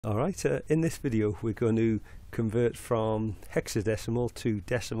Alright, in this video we're going to convert from hexadecimal to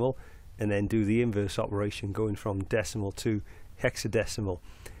decimal and then do the inverse operation going from decimal to hexadecimal.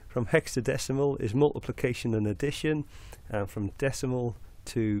 From hexadecimal is multiplication and addition, and from decimal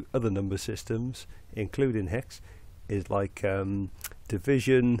to other number systems including hex is like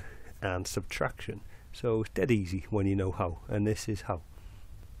division and subtraction. So it's dead easy when you know how, and this is how.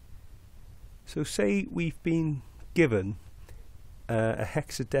 So say we've been given a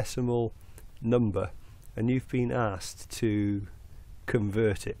hexadecimal number and you've been asked to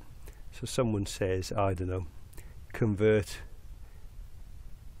convert it. So someone says, I don't know, convert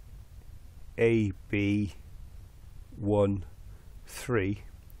AB13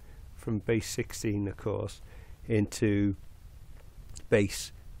 from base 16 of course into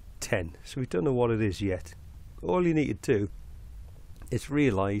base 10. So we don't know what it is yet. All you need to do is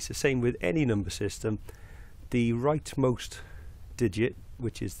realise, the same with any number system, the rightmost digit,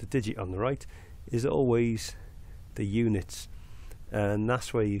 which is the digit on the right, is always the units, and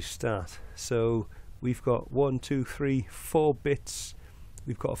that's where you start. So we've got 4 bits.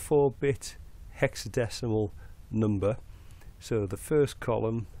 We've got a 4-bit hexadecimal number. So the first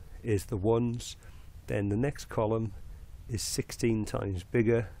column is the ones, then the next column is 16 times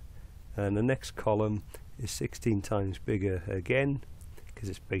bigger, and the next column is 16 times bigger again because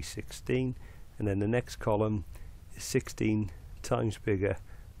it's base 16, and then the next column is 16 times bigger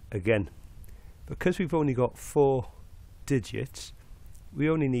again. Because we've only got 4 digits, we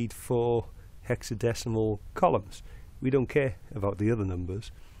only need 4 hexadecimal columns. We don't care about the other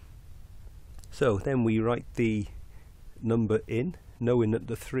numbers. So then we write the number in, knowing that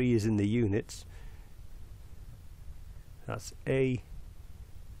the 3 is in the units. That's A,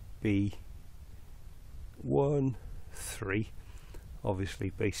 B, 1, 3.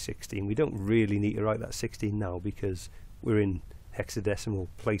 Obviously base 16. We don't really need to write that 16 now because we're in hexadecimal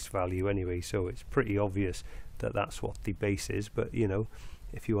place value anyway, so it's pretty obvious that that's what the base is. But you know,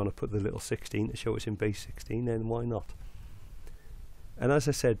 if you want to put the little 16 to show it's in base 16, then why not? And as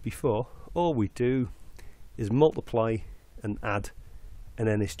I said before, all we do is multiply and add, and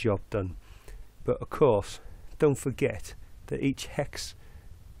then it's job done. But of course, don't forget that each hex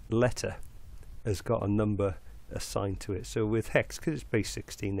letter has got a number assigned to it. So with hex, because it's base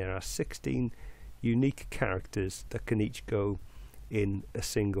 16, there are 16 unique characters that can each go in a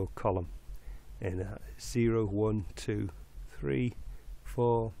single column, and 0, 1, 2, 3,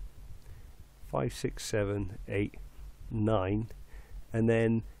 4, 5, 6, 7, 8, 9, and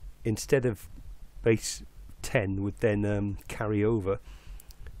then instead of base 10 would then carry over.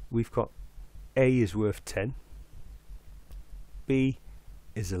 We've got A is worth 10, B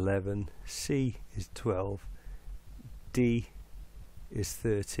is 11, C is 12, D is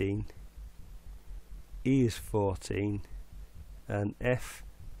 13, E is 14, and F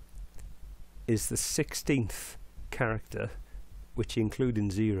is the 16th character, which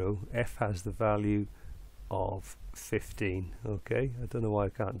including 0, F has the value of 15. Okay, I don't know why I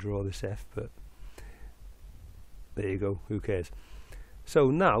can't draw this F, but there you go, who cares.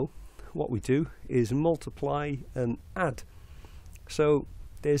 So now what we do is multiply and add. So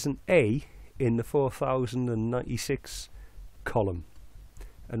there's an A in the 4096 column,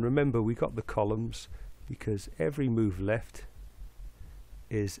 and remember we got the columns because every move left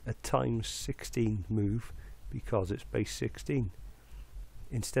is a times 16 move because it's base 16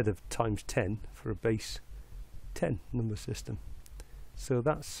 instead of times 10 for a base 10 number system. So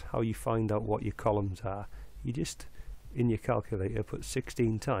that's how you find out what your columns are. You just in your calculator put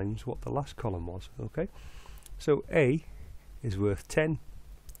 16 times what the last column was. Okay, so A is worth 10,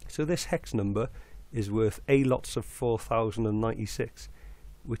 so this hex number is worth A lots of 4096,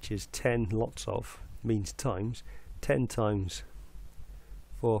 which is 10 lots of, means times, 10 times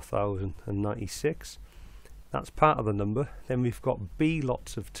 4096. That's part of the number. Then we've got B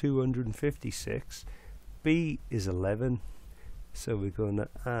lots of 256. B is 11, so we're going to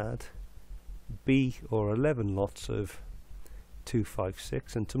add B or 11 lots of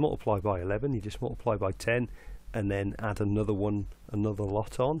 256, and to multiply by 11 you just multiply by 10 and then add another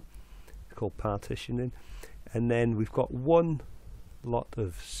lot on, called partitioning. And then we've got 1 lot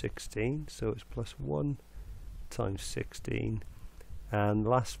of 16, so it's plus 1 times 16, and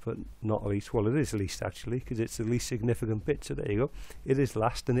last but not least, well it is least actually because it's the least significant bit, so there you go, it is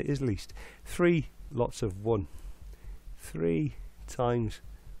last and it is least, 3 lots of 1, 3 times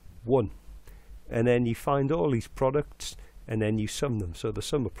 1, and then you find all these products and then you sum them. So the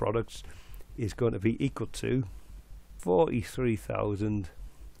sum of products is going to be equal to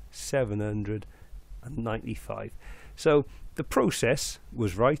 43,795. So the process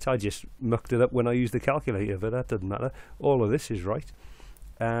was right. I just mucked it up when I used the calculator, but that doesn't matter. All of this is right.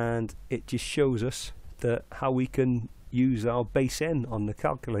 and it just shows us that how we can use our base n on the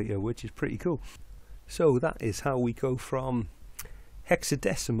calculator, which is pretty cool. So that is how we go from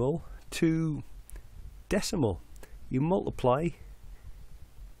hexadecimal to decimal. You multiply,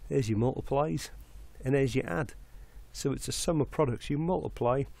 there's your multiplies, and there's your add. So it's a sum of products. You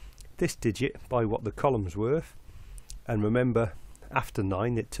multiply this digit by what the column's worth, and remember, after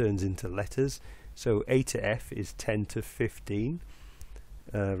 9 it turns into letters, so A to F is 10 to 15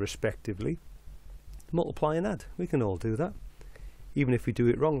 respectively. Multiply and add. We can all do that, even if we do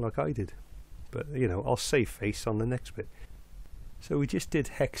it wrong like I did, but you know, I'll save face on the next bit. So we just did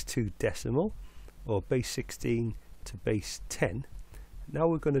hex to decimal, or base 16 to base 10. Now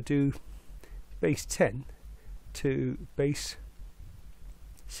we're going to do base 10 to base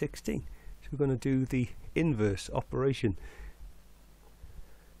 16. So we're going to do the inverse operation.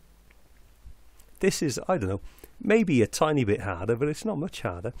 This is, I don't know, maybe a tiny bit harder, but it's not much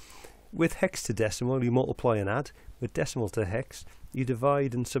harder. With hex to decimal, you multiply and add. With decimal to hex, you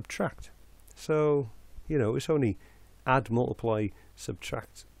divide and subtract. So, you know, it's only add, multiply,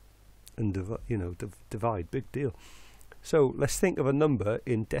 subtract, and divide. Big deal. So let's think of a number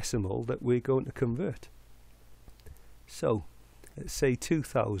in decimal that we're going to convert. So let's say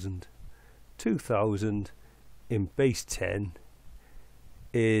 2000. 2000 in base 10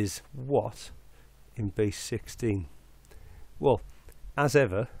 is what in base 16? Well, as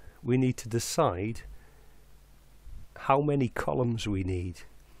ever, we need to decide how many columns we need.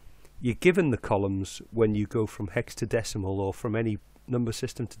 You're given the columns when you go from hex to decimal, or from any number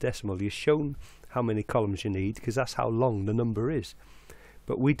system to decimal. You're shown how many columns you need, because that's how long the number is.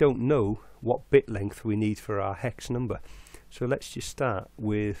 But we don't know what bit length we need for our hex number. So let's just start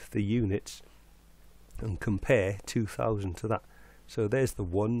with the units and compare 2000 to that. So there's the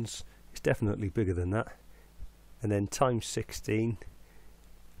ones, it's definitely bigger than that. And then times 16.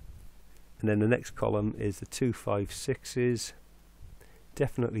 And then the next column is the 256s,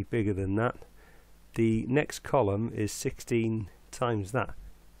 definitely bigger than that. The next column is 16 times that,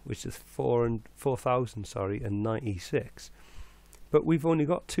 which is 4,000, sorry, and 96. But we've only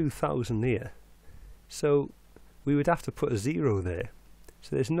got 2000 here, so we would have to put a 0 there.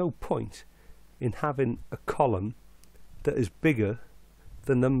 So there's no point in having a column that is bigger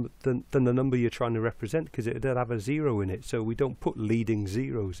than the number you're trying to represent, because it would have a 0 in it. So we don't put leading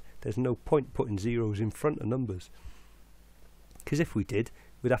zeros. There's no point putting zeros in front of numbers, because if we did,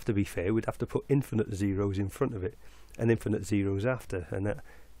 we'd have to be fair, we'd have to put infinite zeros in front of it and infinite zeros after, and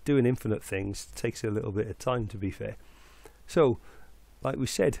doing infinite things takes a little bit of time, to be fair. So like we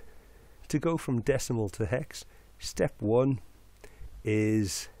said, to go from decimal to hex, step 1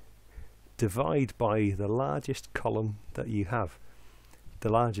 is divide by the largest column that you have, the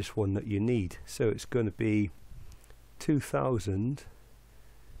largest one that you need. So it's going to be 2000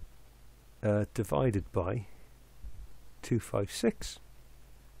 divided by 256.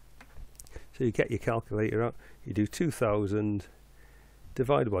 So you get your calculator out, you do 2000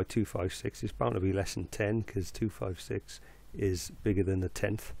 divided by 256. It's bound to be less than 10, because 256 is bigger than the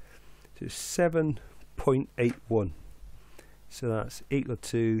 10th. So it's 7.81. So that's equal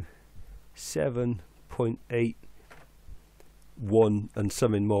to 7.81 and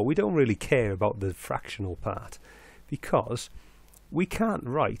something more. We don't really care about the fractional part, because we can't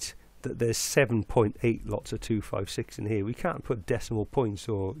write that there's 7.8 lots of 256 in here. We can't put decimal points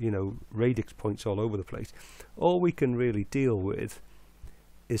or, you know, radix points all over the place. All we can really deal with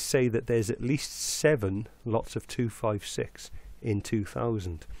is say that there's at least 7 lots of 256 in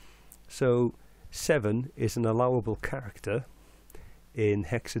 2000. So 7 is an allowable character in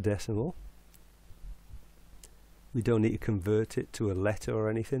hexadecimal. We don't need to convert it to a letter or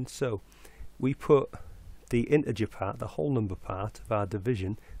anything, so we put the integer part, the whole number part of our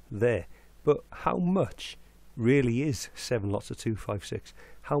division there. But how much really is 7 lots of 256?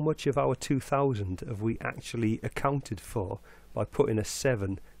 How much of our 2000 have we actually accounted for by putting a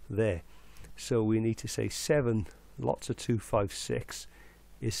 7 there? So we need to say 7 lots of 256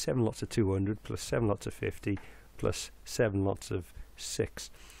 is 7 lots of 200 plus 7 lots of 50 plus 7 lots of 6.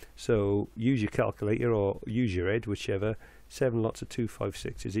 So use your calculator or use your head, whichever. 7 lots of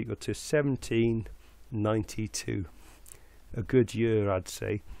 256 is equal to 1792. A good year, I'd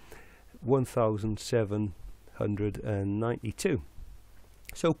say. 1792.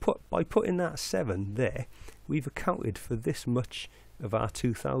 So by putting that 7 there, we've accounted for this much of our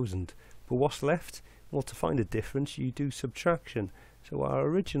 2000. But what's left? Well, to find a difference, you do subtraction. So our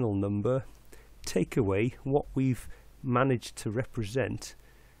original number, take away what we've managed to represent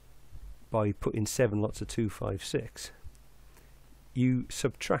by putting 7 lots of 256, you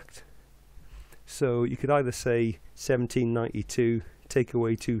subtract. So you could either say 1792 take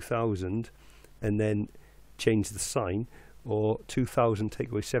away 2000 and then change the sign, or 2000 take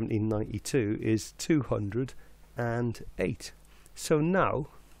away 1792 is 208. So now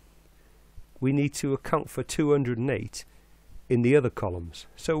we need to account for 208 in the other columns.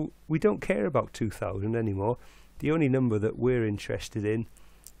 So we don't care about 2000 anymore. The only number that we're interested in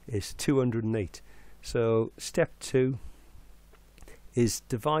is 208. So step 2 is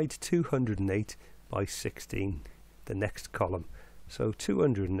divide 208 by 16, the next column. So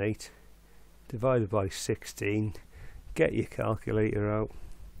 208 divided by 16, get your calculator out.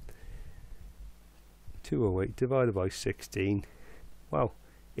 208 divided by 16, wow,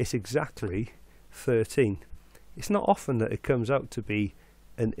 it's exactly 13. It's not often that it comes out to be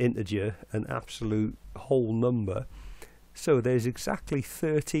an integer, an absolute whole number. So there's exactly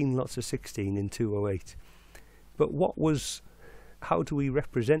 13 lots of 16 in 208. But how do we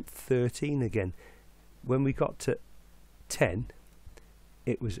represent 13 again? When we got to 10,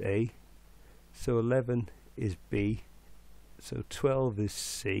 it was A, so 11 is B, so 12 is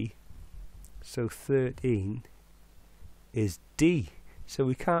C, so 13 is D. So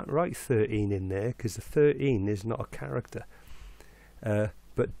we can't write 13 in there because the 13 is not a character.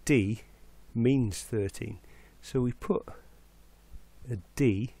 But D means 13. So we put a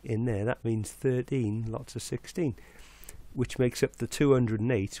D in there. That means 13 lots of 16, which makes up the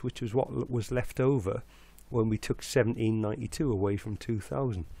 208, which was what was left over when we took 1792 away from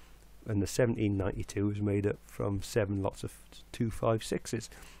 2000. And the 1792 was made up from 7 lots of 256s.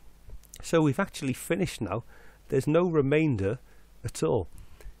 So we've actually finished now. There's no remainder at all,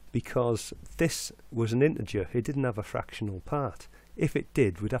 because this was an integer. It didn't have a fractional part. If it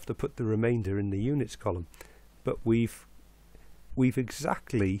did, we'd have to put the remainder in the units column. But we've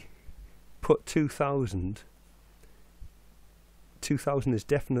exactly put 2000. 2000 is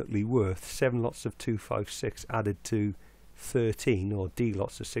definitely worth 7 lots of 256 added to 13, or D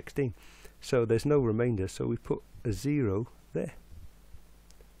lots of 16. So there's no remainder, so we put a 0 there.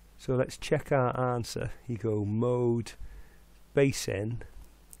 So let's check our answer. You go mode base n,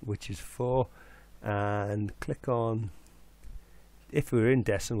 which is 4, and click on, if we're in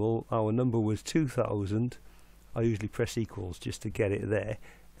decimal, our number was 2000. I usually press equals just to get it there,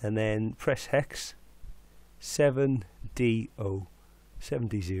 and then press hex 7D0,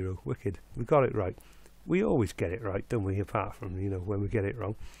 70. Wicked, we got it right. We always get it right, don't we, apart from, you know, when we get it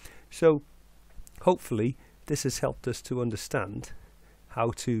wrong. So hopefully this has helped us to understand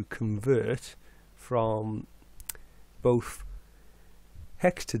how to convert from both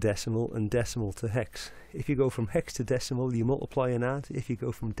hex to decimal and decimal to hex. If you go from hex to decimal, you multiply and add. If you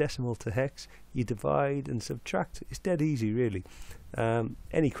go from decimal to hex, you divide and subtract. It's dead easy, really.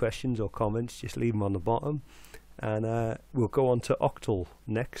 Any questions or comments, just leave them on the bottom, and we'll go on to octal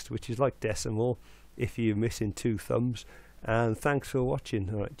next, which is like decimal if you're missing 2 thumbs. And thanks for watching.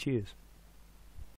 Alright, cheers.